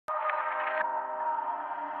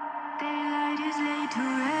to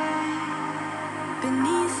rest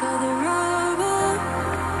beneath all the rubble,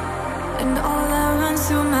 and all that runs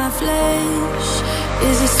through my flesh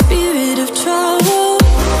is a spirit of trouble.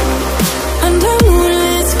 Under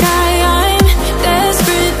moonlit sky, I'm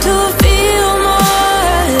desperate to feel more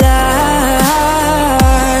alive,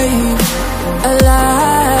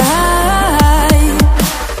 alive.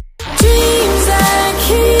 Dreams that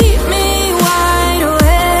keep me wide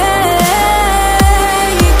awake,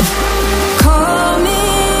 call me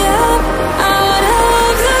up out of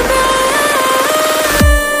the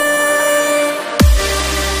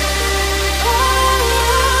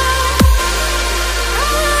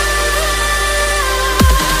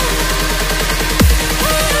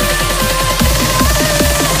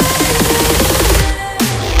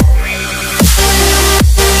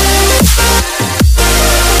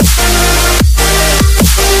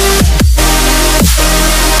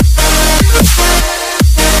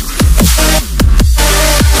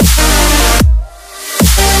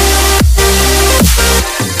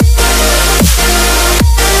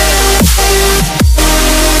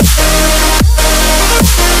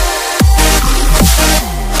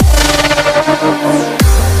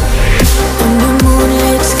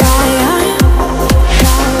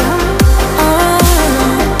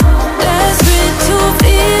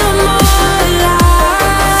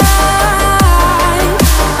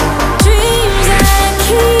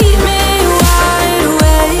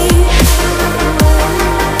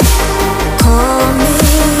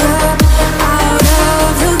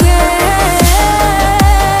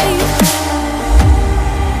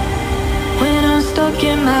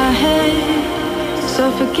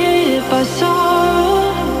suffocated by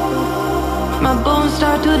sorrow. My bones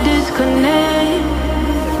start to disconnect.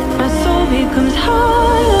 My soul becomes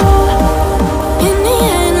hollow.